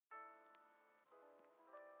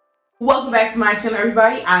Welcome back to my channel,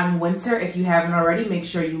 everybody. I'm Winter. If you haven't already, make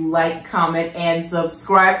sure you like, comment, and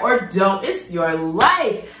subscribe, or don't. It's your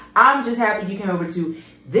life. I'm just happy you came over to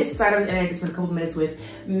this side of the internet to spend a couple minutes with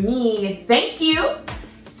me. Thank you.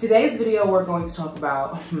 Today's video, we're going to talk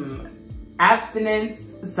about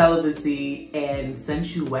abstinence, celibacy, and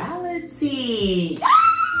sensuality.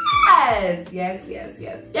 Yes.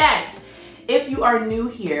 If you are new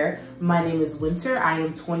here, my name is Winter. I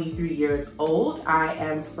am 23 years old. I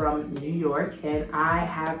am from New York, and I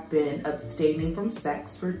have been abstaining from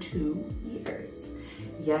sex for 2 years.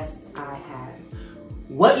 Yes, I have.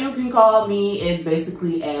 What you can call me is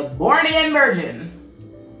basically a born-again virgin.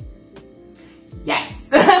 Yes.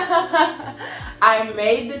 I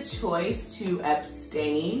made the choice to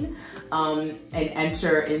abstain and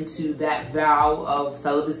enter into that vow of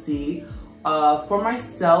celibacy for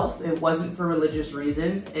myself. It wasn't for religious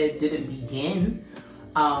reasons. It didn't begin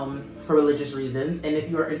for religious reasons. And if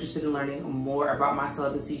you are interested in learning more about my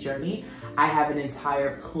celibacy journey, I have an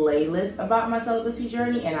entire playlist about my celibacy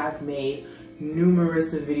journey, and I've made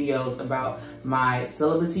numerous videos about my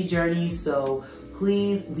celibacy journey. So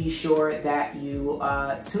please be sure that you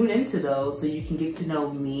tune into those so you can get to know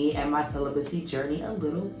me and my celibacy journey a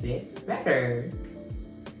little bit better.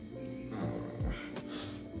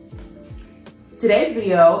 Today's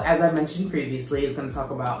video, as I mentioned previously, is going to talk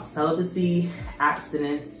about celibacy,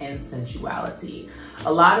 abstinence, and sensuality.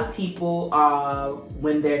 A lot of people,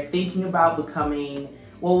 when they're thinking about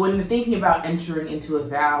when they're thinking about entering into a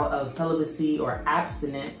vow of celibacy or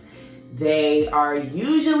abstinence, they are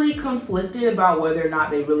usually conflicted about whether or not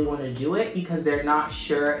they really want to do it because they're not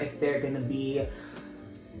sure if they're going to be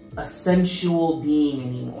a sensual being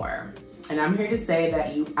anymore. And I'm here to say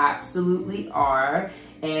that you absolutely are,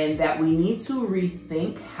 and that we need to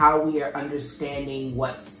rethink how we are understanding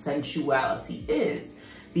what sensuality is.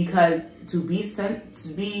 Because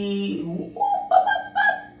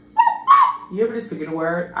you ever just forget a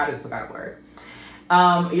word? I just forgot a word.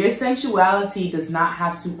 Your sensuality does not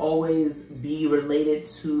have to always be related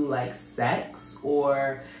to like sex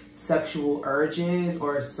or sexual urges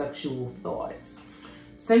or sexual thoughts.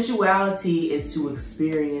 Sensuality is to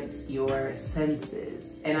experience your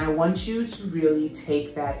senses, and I want you to really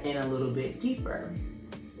take that in a little bit deeper.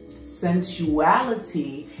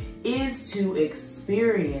 Sensuality is to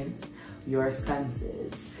experience your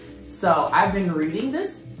senses. So I've been reading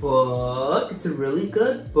this book. It's a really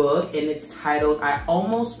good book, and it's titled I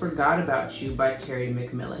Almost Forgot About You by Terry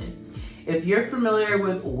McMillan. If you're familiar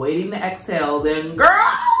with Waiting to Exhale, then girl,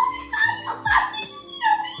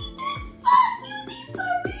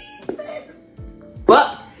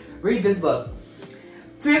 read this book.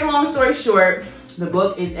 To make a long story short, the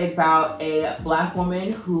book is about a Black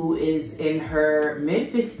woman who is in her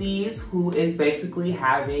mid-50s who is basically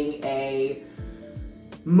having a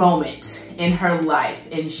moment in her life,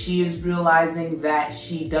 and she is realizing that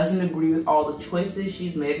she doesn't agree with all the choices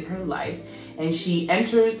she's made in her life, and she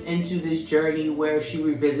enters into this journey where she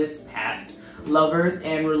revisits past lovers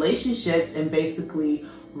and relationships and basically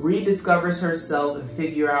rediscovers herself and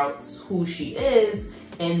figure out who she is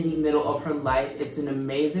in the middle of her life. It's an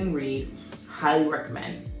amazing read. Highly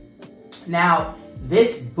recommend. Now,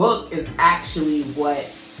 this book is actually what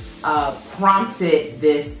prompted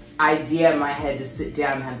this idea in my head to sit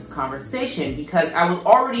down and have this conversation, because I was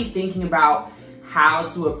already thinking about how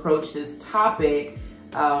to approach this topic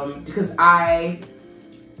because I'm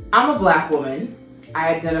a Black woman.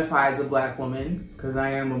 I identify as a Black woman because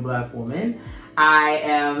I am a Black woman. I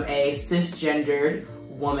am a cisgendered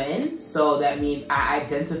woman, so that means I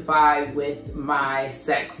identify with my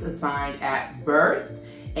sex assigned at birth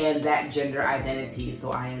and that gender identity.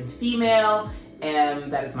 So I am female,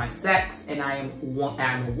 and that is my sex, and I'm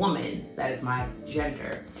a woman, that is my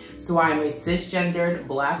gender. So I'm a cisgendered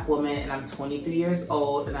Black woman, and I'm 23 years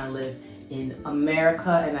old, and I live in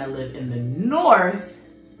America, and I live in the North,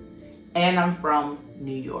 and I'm from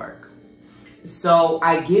New York. So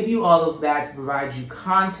I give you all of that to provide you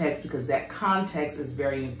context, because that context is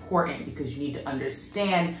very important, because you need to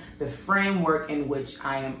understand the framework in which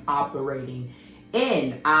I am operating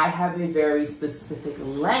in. I have a very specific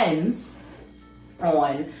lens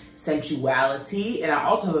on sensuality, and I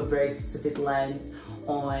also have a very specific lens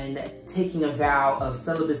on taking a vow of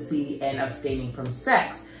celibacy and abstaining from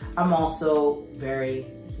sex. I'm also very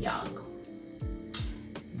young.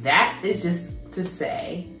 That is just to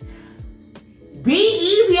say, be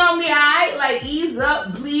easy on me, like ease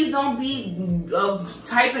up. Please don't be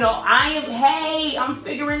typing on. I'm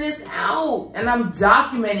figuring this out, and I'm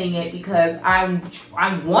documenting it because I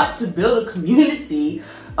want to build a community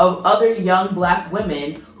of other young Black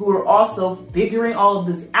women who are also figuring all of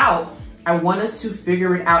this out I want us to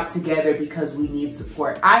figure it out together because we need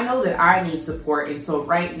support. I know that I need support. And so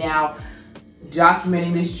right now,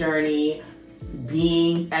 documenting this journey,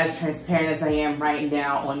 being as transparent as I am right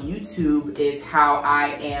now on YouTube is how I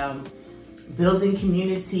am building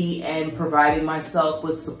community and providing myself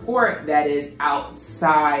with support that is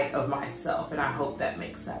outside of myself. And I hope that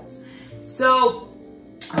makes sense. So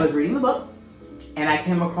I was reading the book and I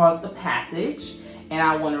came across a passage, and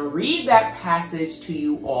I want to read that passage to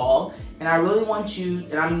you all. And I really want you,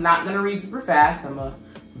 and I'm not going to read super fast. I'm going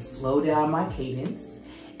to slow down my cadence.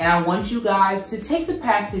 And I want you guys to take the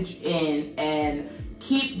passage in and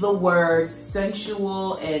keep the words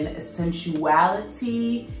sensual and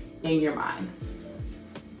sensuality in your mind.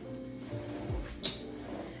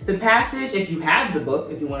 The passage, if you have the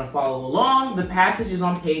book, if you want to follow along, the passage is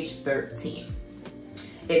on page 13.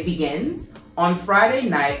 It begins, "On Friday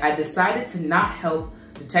night, I decided to not help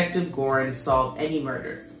Detective Gorin solve any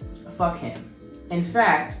murders. Fuck him. In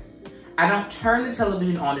fact, I don't turn the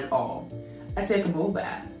television on at all. I take a bull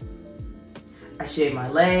bath. I shave my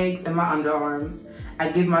legs and my underarms. I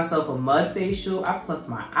give myself a mud facial. I pluck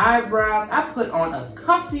my eyebrows. I put on a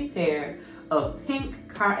comfy pair of pink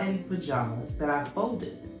cotton pajamas that I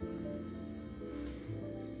folded.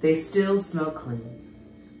 They still smell clean.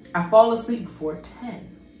 I fall asleep before 10.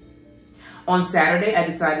 On Saturday, I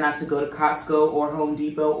decide not to go to Costco or Home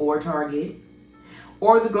Depot or Target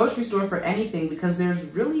or the grocery store for anything because there's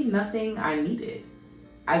really nothing I needed.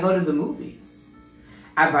 I go to the movies.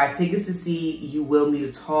 I buy tickets to see You Will Meet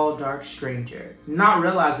a Tall, Dark Stranger, not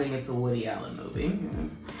realizing it's a Woody Allen movie.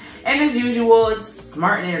 And as usual, it's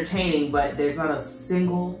smart and entertaining, but there's not a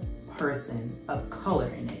single person of color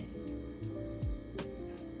in it.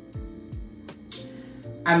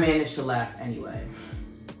 I manage to laugh anyway.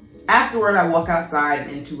 Afterward, I walk outside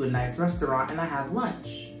and into a nice restaurant and I have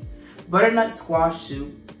lunch. Butternut squash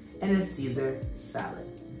soup and a Caesar salad.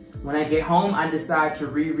 When I get home, I decide to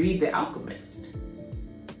reread The Alchemist.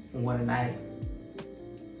 What a night.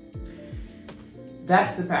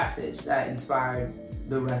 That's the passage that inspired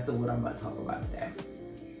the rest of what I'm about to talk about today.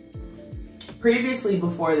 Previously,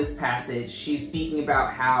 before this passage, she's speaking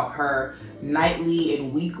about how her nightly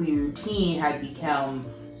and weekly routine had become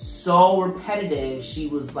so repetitive. She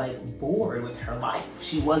was like bored with her life.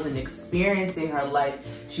 She wasn't experiencing her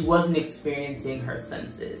life. She wasn't experiencing her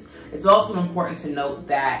senses. It's also important to note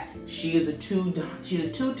that she's a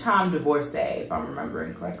two-time divorcee, if I'm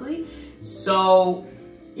remembering correctly. So,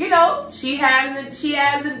 you know, she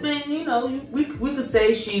hasn't been, you know, we could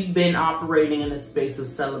say she's been operating in a space of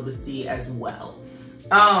celibacy as well.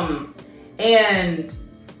 And,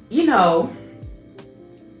 you know,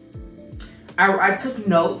 I took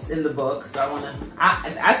notes in the book, so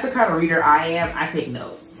as the kind of reader I am, I take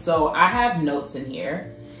notes. So I have notes in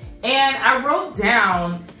here, and I wrote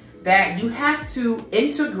down that you have to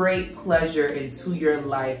integrate pleasure into your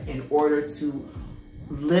life in order to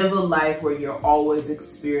live a life where you're always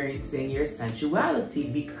experiencing your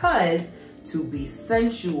sensuality, because to be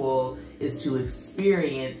sensual is to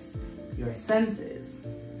experience your senses.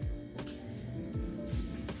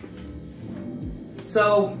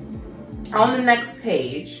 So on the next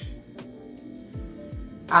page,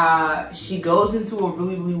 she goes into a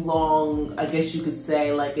really, really long, I guess you could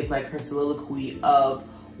say, like it's like her soliloquy of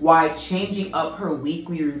why changing up her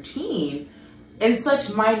weekly routine in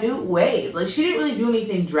such minute ways. Like, she didn't really do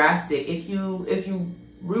anything drastic. If you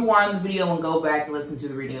rewind the video and go back and listen to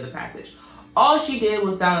the reading of the passage, all she did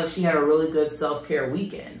was sound like she had a really good self-care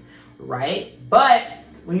weekend, right? But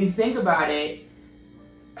when you think about it,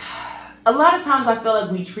 a lot of times I feel like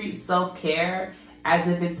we treat self-care as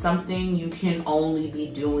if it's something you can only be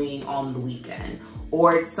doing on the weekend,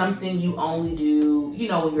 or it's something you only do, you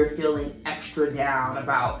know, when you're feeling extra down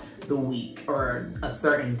about the week or a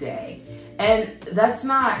certain day. And that's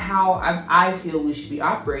not how I feel we should be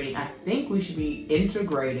operating. I think we should be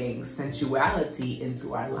integrating sensuality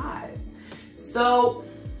into our lives. So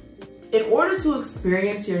in order to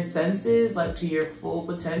experience your senses, like to your full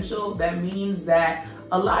potential, that means that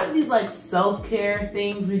a lot of these like self-care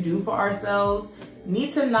things we do for ourselves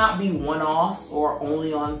need to not be one-offs or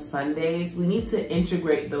only on Sundays. We need to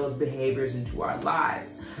integrate those behaviors into our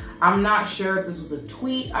lives. I'm not sure if this was a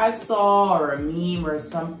tweet I saw or a meme or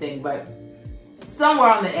something, but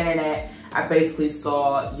somewhere on the internet, I basically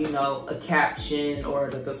saw, you know, a caption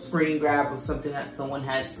or like a screen grab of something that someone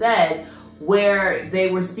had said, where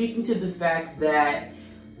they were speaking to the fact that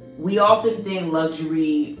we often think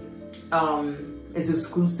luxury is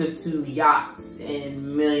exclusive to yachts and $1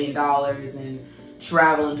 million and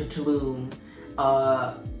traveling to Tulum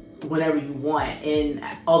whenever you want. And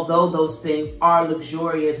although those things are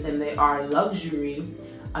luxurious and they are luxury,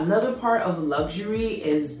 Another part of luxury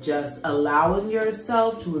is just allowing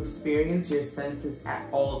yourself to experience your senses at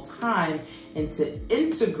all time and to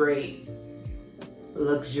integrate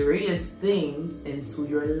luxurious things into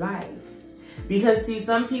your life. Because see,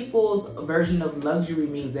 some people's version of luxury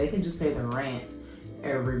means they can just pay the rent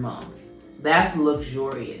every month. That's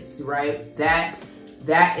luxurious, right? That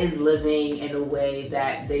is living in a way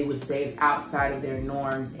that they would say is outside of their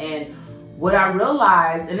norms. And what I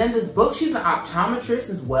realized, and in this book, she's an optometrist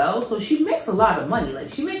as well. So she makes a lot of money. Like,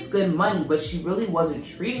 she makes good money, but she really wasn't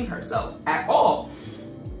treating herself at all.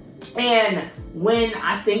 And when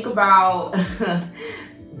I think about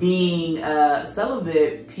being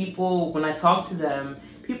celibate, people, when I talk to them,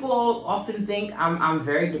 people often think I'm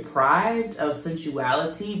very deprived of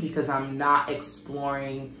sensuality because I'm not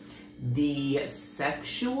exploring the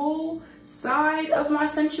sexual side of my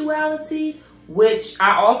sensuality, which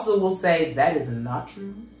I also will say that is not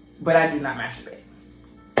true, but I do not masturbate.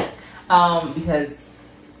 Because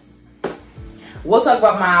we'll talk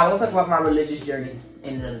about my religious journey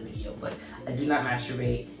in another video, but I do not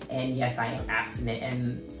masturbate, and yes, I am abstinent.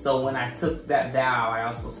 And so when I took that vow, I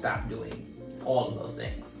also stopped doing all of those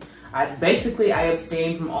things. I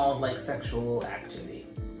abstained from all of like sexual activity.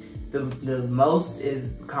 The most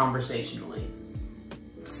is conversationally.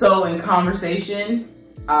 So in conversation,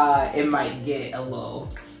 it might get a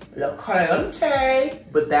little caliente,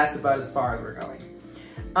 but that's about as far as we're going.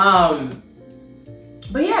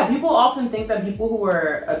 But yeah, people often think that people who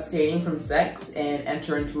are abstaining from sex and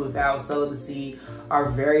enter into a vow of celibacy are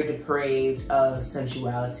very depraved of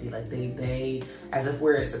sensuality. Like they as if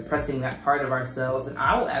we're suppressing that part of ourselves. And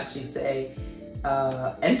I will actually say,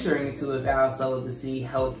 entering into a vow of celibacy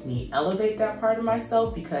helped me elevate that part of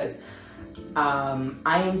myself, because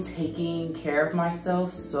I am taking care of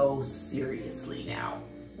myself so seriously now.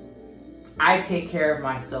 I take care of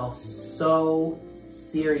myself so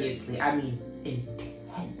seriously. I mean,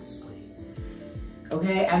 intensely.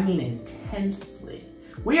 Okay? I mean, intensely.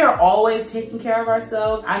 We are always taking care of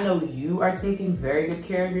ourselves. I know you are taking very good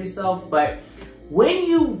care of yourself, but when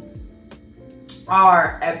you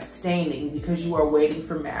are abstaining because you are waiting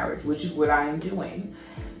for marriage, which is what I am doing,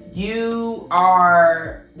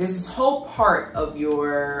 there's this whole part of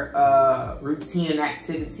your routine and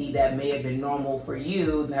activity that may have been normal for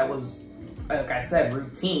you, that was, like I said,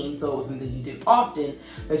 routine, so it was something you did often,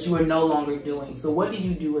 that you are no longer doing. So what do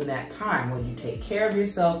you do in that time? Well, you take care of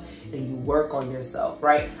yourself and you work on yourself,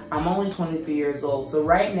 right? I'm only 23 years old, so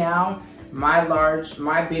right now, my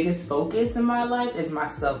biggest focus in my life is my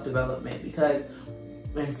self-development, because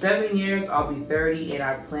in 7 years, I'll be 30, and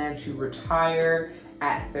I plan to retire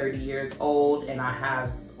at 30 years old, and I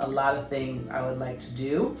have a lot of things I would like to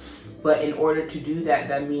do. But in order to do that,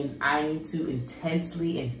 that means I need to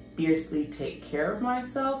intensely and fiercely take care of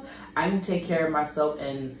myself. I need to take care of myself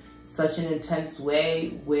in such an intense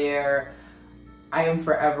way where I am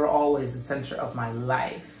forever always the center of my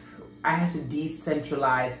life. I have to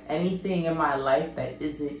decentralize anything in my life that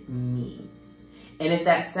isn't me. And if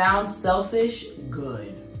that sounds selfish,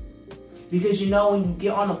 good. Because you know, when you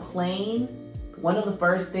get on a plane, one of the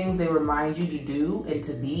first things they remind you to do and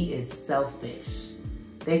to be is selfish.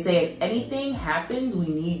 They say if anything happens, we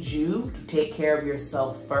need you to take care of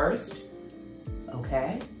yourself first,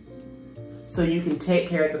 okay? So you can take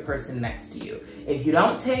care of the person next to you. If you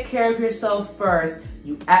don't take care of yourself first,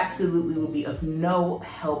 you absolutely will be of no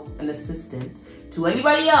help and assistance to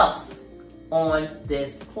anybody else on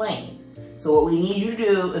this plane. So what we need you to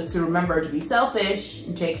do is to remember to be selfish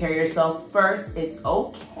and take care of yourself first. It's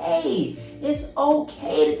okay. It's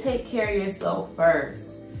okay to take care of yourself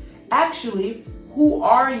first. Actually, who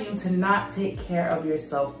are you to not take care of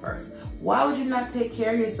yourself first? Why would you not take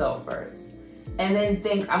care of yourself first? And then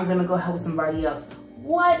think, I'm gonna go help somebody else.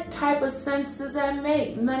 What type of sense does that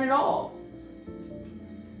make? None at all.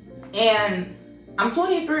 And I'm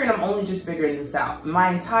 23 and I'm only just figuring this out. My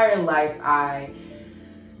entire life, I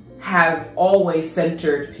have always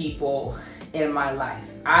centered people in my life.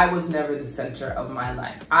 I was never the center of my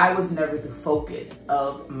life. I was never the focus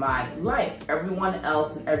of my life. Everyone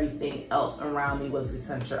else and everything else around me was the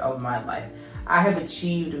center of my life. I have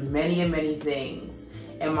achieved many and many things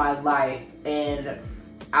in my life, and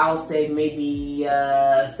I'll say maybe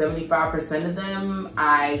 75% of them,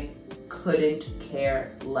 I couldn't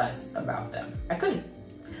care less about them. I couldn't.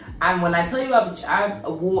 And when I tell you I've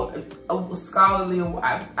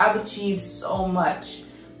achieved so much,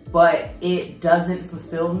 but it doesn't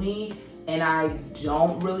fulfill me, and I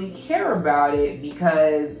don't really care about it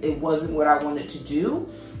because it wasn't what I wanted to do,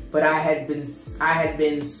 but I had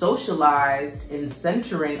been socialized in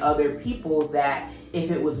centering other people that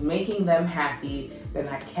if it was making them happy, then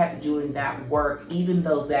I kept doing that work, even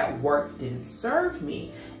though that work didn't serve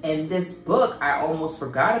me. And this book, I Almost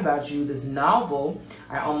Forgot About You, this novel,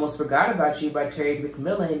 I Almost Forgot About You by Terry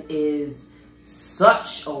McMillan, is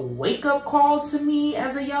such a wake-up call to me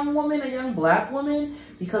as a young woman, a young Black woman,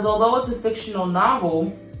 because although it's a fictional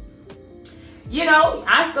novel, you know,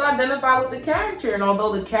 I still identify with the character. And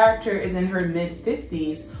although the character is in her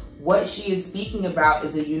mid-50s, what she is speaking about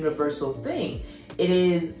is a universal thing. It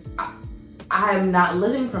is, I am not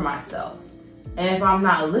living for myself. And if I'm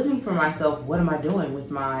not living for myself, what am I doing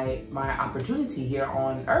with my opportunity here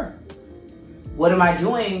on earth? What am I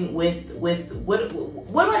doing what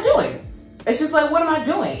am I doing? It's just like, what am I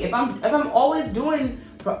doing? If I'm always doing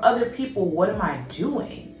for other people, what am I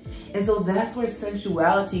doing? And so that's where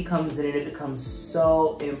sensuality comes in, and it becomes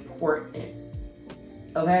so important.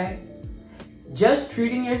 Okay? Just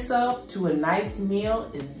treating yourself to a nice meal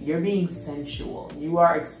you're being sensual. You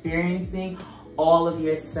are experiencing all of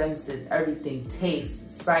your senses, everything,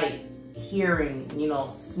 taste, sight, hearing, you know,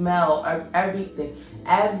 smell, everything.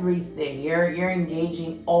 You're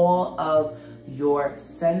engaging all of your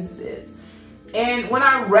senses. And when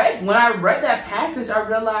I read that passage, I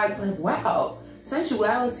realized, like, wow,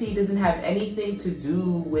 sensuality doesn't have anything to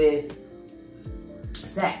do with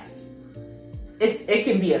sex. It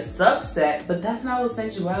can be a subset, but that's not what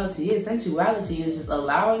sensuality is. Sensuality is just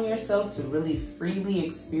allowing yourself to really freely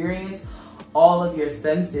experience all of your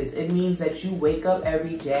senses. It means that you wake up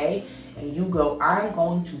every day and you go, I'm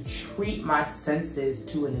going to treat my senses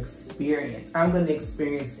to an experience. I'm going to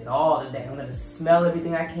experience it all today. I'm going to smell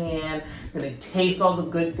everything I can. I'm going to taste all the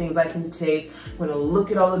good things I can taste. I'm going to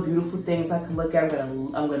look at all the beautiful things I can look at.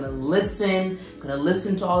 I'm going to listen. I'm going to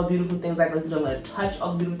listen to all the beautiful things I can listen to. I'm going to touch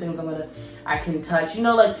all the beautiful things I can touch. You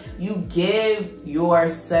know, like, you give your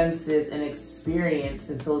senses an experience,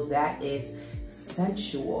 and so that is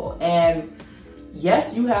sensual. And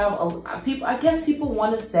yes, you have people, I guess people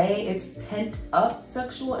want to say it's pent up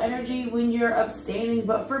sexual energy when you're abstaining,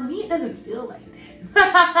 but for me, it doesn't feel like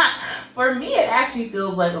that. For me, it actually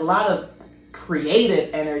feels like a lot of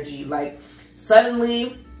creative energy. Like,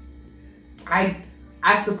 suddenly, I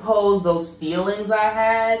suppose those feelings I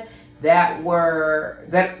had that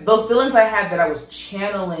I was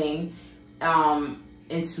channeling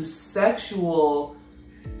into sexual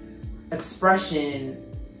expression,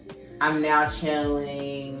 I'm now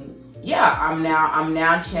channeling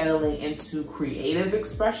into creative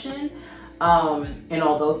expression. And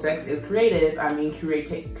although sex is creative, I mean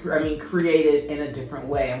creative in a different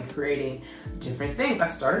way. I'm creating different things. I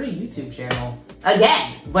started a YouTube channel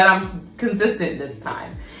again, but I'm consistent this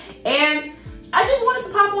time. And I just wanted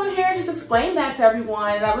to pop on here and just explain that to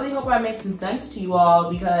everyone. And I really hope I made some sense to you all,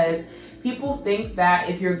 because people think that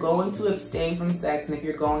if you're going to abstain from sex and if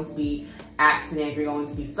you're going to be abstinent, if you're going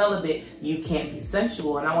to be celibate, you can't be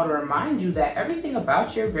sensual. And I want to remind you that everything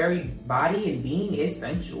about your very body and being is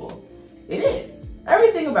sensual. It is.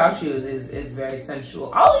 Everything about you is very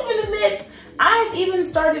sensual. I'll even admit, I've even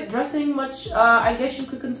started dressing much, I guess you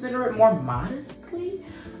could consider it more modestly.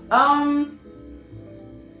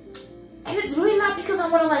 And it's really not because I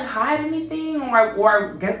want to like hide anything or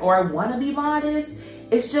I want to be modest.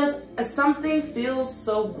 It's just something feels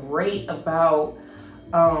so great about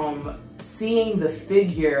seeing the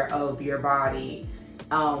figure of your body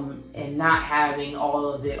and not having all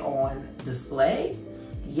of it on display,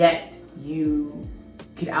 yet you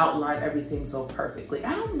can outline everything so perfectly.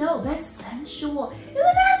 I don't know, that's sensual. Isn't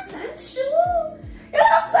that sensual? You know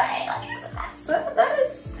what I'm saying? Like, isn't that sensual? That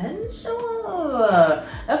is sensual.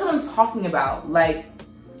 That's what I'm talking about. Like,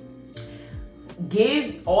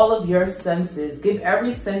 give all of your senses, give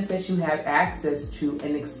every sense that you have access to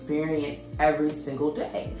an experience every single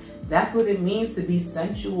day. That's what it means to be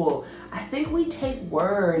sensual. I think we take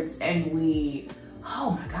words and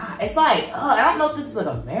oh my God. It's like, I don't know if this is like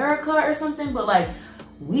America or something, but like,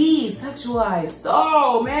 we sexualize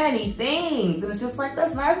so many things. And it's just like,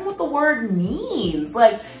 that's not even what the word means.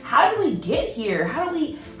 Like, how do we get here? How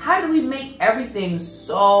do we make everything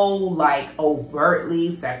so like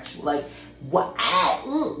overtly sexual? Like,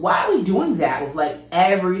 why are we doing that with like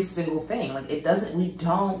every single thing? Like, we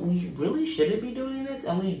really shouldn't be doing this,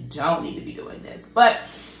 and we don't need to be doing this. But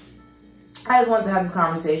I just wanted to have this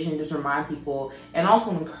conversation, just remind people, and also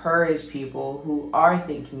encourage people who are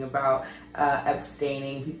thinking about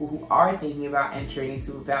abstaining, people who are thinking about entering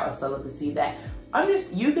into a vow of celibacy, that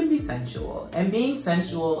you can be sensual. And being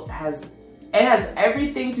sensual has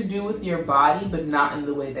everything to do with your body, but not in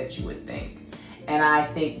the way that you would think. And I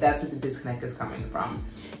think that's where the disconnect is coming from.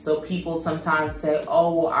 So people sometimes say,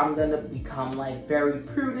 oh, well, I'm gonna become like very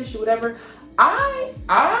prudish or whatever.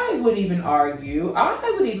 I would even argue,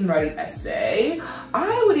 I would even write an essay,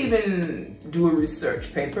 I would even do a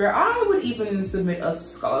research paper, I would even submit a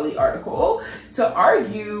scholarly article to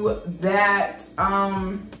argue that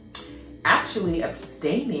actually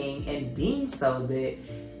abstaining and being celibate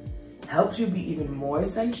helps you be even more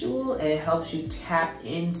sensual, and it helps you tap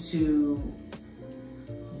into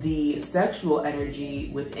the sexual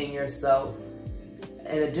energy within yourself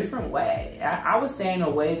in a different way. I would say in a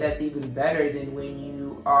way that's even better than when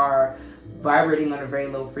you are vibrating on a very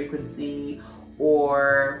low frequency,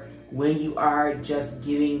 or when you are just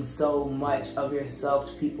giving so much of yourself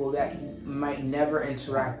to people that you might never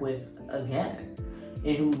interact with again,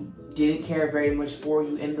 and who didn't care very much for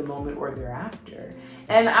you in the moment or thereafter.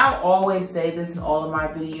 And I'll always say this in all of my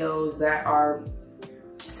videos that are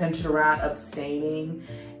centered around abstaining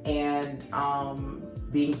and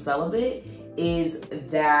being celibate, is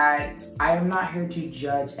that I am not here to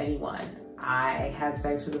judge anyone. I had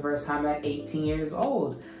sex for the first time at 18 years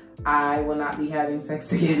old. I will not be having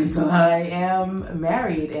sex again until I am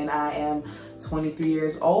married, and I am 23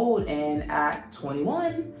 years old, and at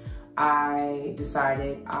 21, I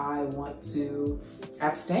decided I want to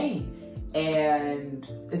abstain. And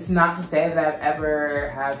it's not to say that I've ever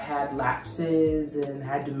have had lapses and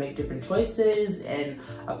had to make different choices and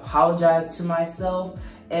apologize to myself.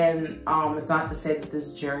 And it's not to say that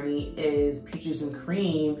this journey is peaches and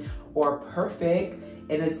cream or perfect.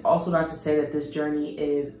 And it's also not to say that this journey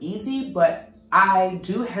is easy, but I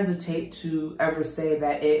do hesitate to ever say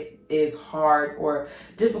that it is hard or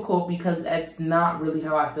difficult, because that's not really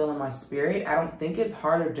how I feel in my spirit. I don't think it's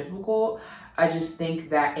hard or difficult. I just think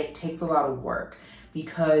that it takes a lot of work,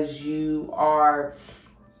 because you're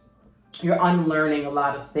unlearning a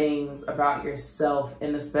lot of things about yourself.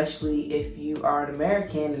 And especially if you are an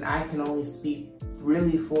American, and I can only speak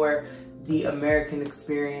really for the American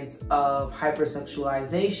experience of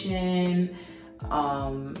hypersexualization,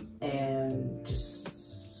 and just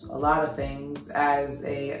a lot of things as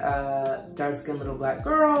a dark-skinned little Black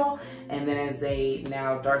girl, and then as a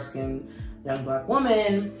now dark-skinned young Black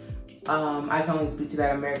woman. I can only speak to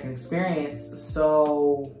that American experience.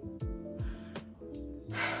 So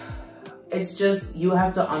it's just, you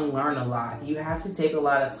have to unlearn a lot. You have to take a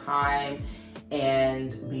lot of time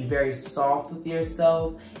and be very soft with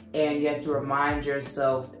yourself, and you have to remind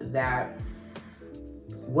yourself that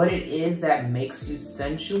what it is that makes you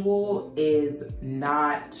sensual is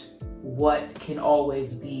not what can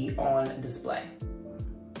always be on display.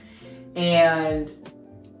 And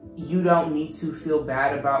you don't need to feel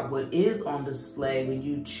bad about what is on display when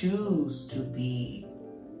you choose to be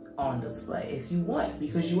on display if you want,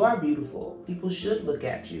 because you are beautiful. People should look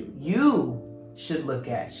at you. You should look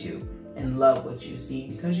at you and love what you see,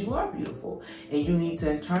 because you are beautiful. And you need to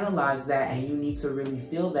internalize that, and you need to really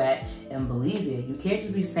feel that and believe it. You can't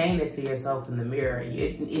just be saying it to yourself in the mirror.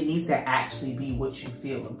 It needs to actually be what you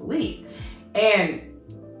feel and believe. And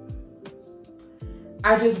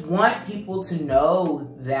I just want people to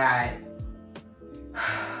know that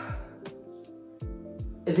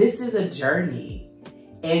this is a journey,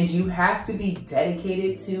 and you have to be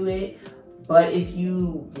dedicated to it. But if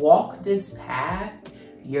you walk this path,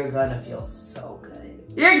 you're gonna feel so good.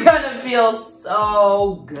 You're gonna feel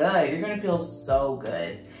so good. You're gonna feel so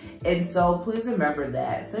good. And so please remember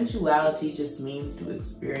that sensuality just means to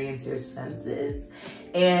experience your senses,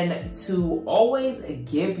 and to always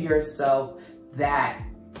give yourself that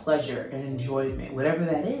pleasure and enjoyment, whatever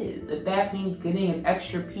that is. If that means getting an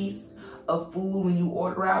extra piece of food when you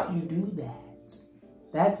order out, you do that.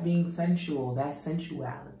 That's being sensual. That's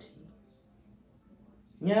sensuality.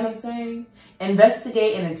 You know what I'm saying?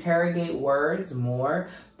 Investigate and interrogate words more,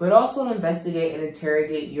 but also investigate and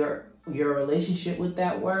interrogate your relationship with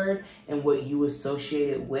that word and what you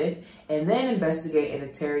associate it with, and then investigate and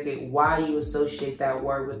interrogate why you associate that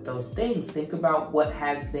word with those things. Think about what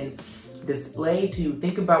has been displayed to you.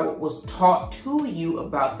 Think about what was taught to you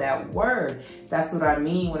about that word. That's what I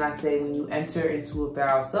mean when I say when you enter into a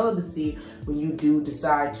vow of celibacy, when you do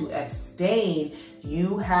decide to abstain,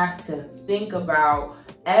 you have to think about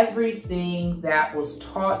everything that was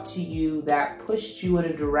taught to you that pushed you in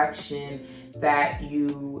a direction that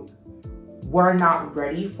you were not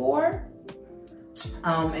ready for.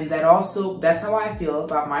 And that also, that's how I feel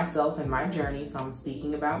about myself and my journey. So I'm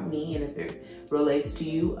speaking about me, and if it relates to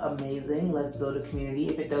you, amazing. Let's build a community.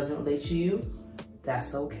 If it doesn't relate to you,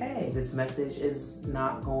 that's okay. This message is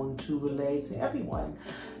not going to relate to everyone.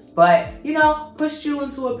 But, you know, pushed you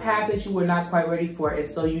into a path that you were not quite ready for. And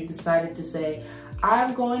so you decided to say,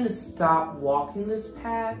 I'm going to stop walking this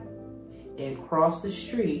path and cross the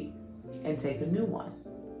street and take a new one.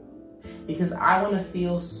 Because I want to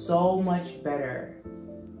feel so much better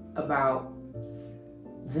about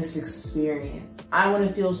this experience. I want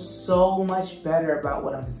to feel so much better about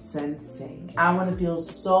what I'm sensing. I want to feel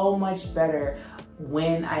so much better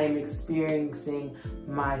when I am experiencing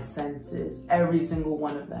my senses, every single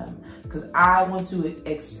one of them. Because I want to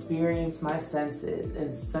experience my senses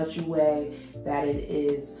in such a way that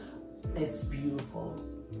it's beautiful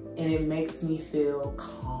and it makes me feel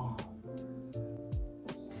calm.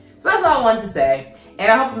 So that's all I wanted to say,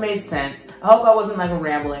 and I hope it made sense. I hope I wasn't like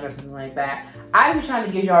rambling or something like that. I'm just trying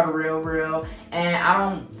to give y'all the real, and I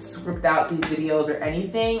don't script out these videos or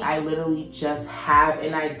anything. I literally just have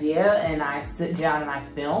an idea and I sit down and I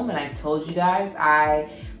film, and I told you guys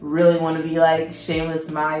I really want to be like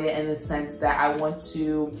Shameless Maya in the sense that I want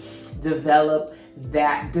to develop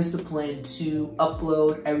that discipline to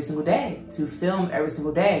upload every single day, to film every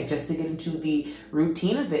single day, just to get into the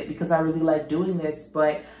routine of it, because I really like doing this.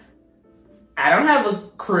 But I don't have a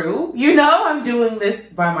crew, you know, I'm doing this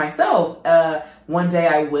by myself. One day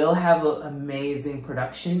I will have an amazing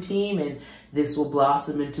production team, and this will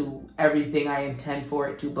blossom into everything I intend for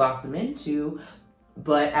it to blossom into.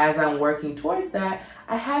 But as I'm working towards that,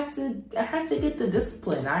 I have to get the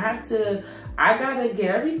discipline. I gotta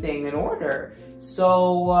get everything in order.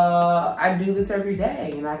 So I do this every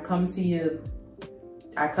day, and I come to you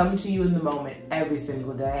in the moment every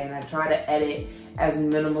single day, and I try to edit as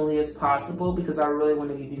minimally as possible because I really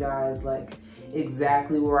want to give you guys like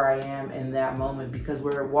exactly where I am in that moment, because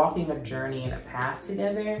we're walking a journey and a path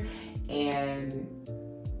together, and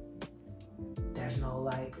there's no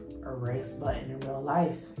like erase button in real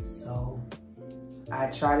life. So I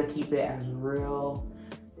try to keep it as real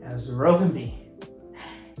can be.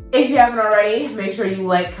 If you haven't already, make sure you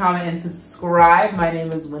like, comment, and subscribe. My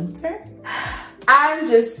name is Winter. I'm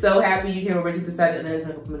just so happy you came over to the side of the internet to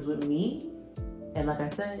make a comments with me. And like I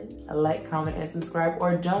said, like, comment, and subscribe,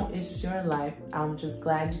 or don't. It's your life. I'm just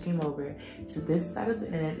glad you came over to this side of the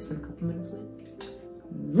internet to spend a couple minutes with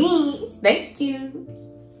me. Thank you.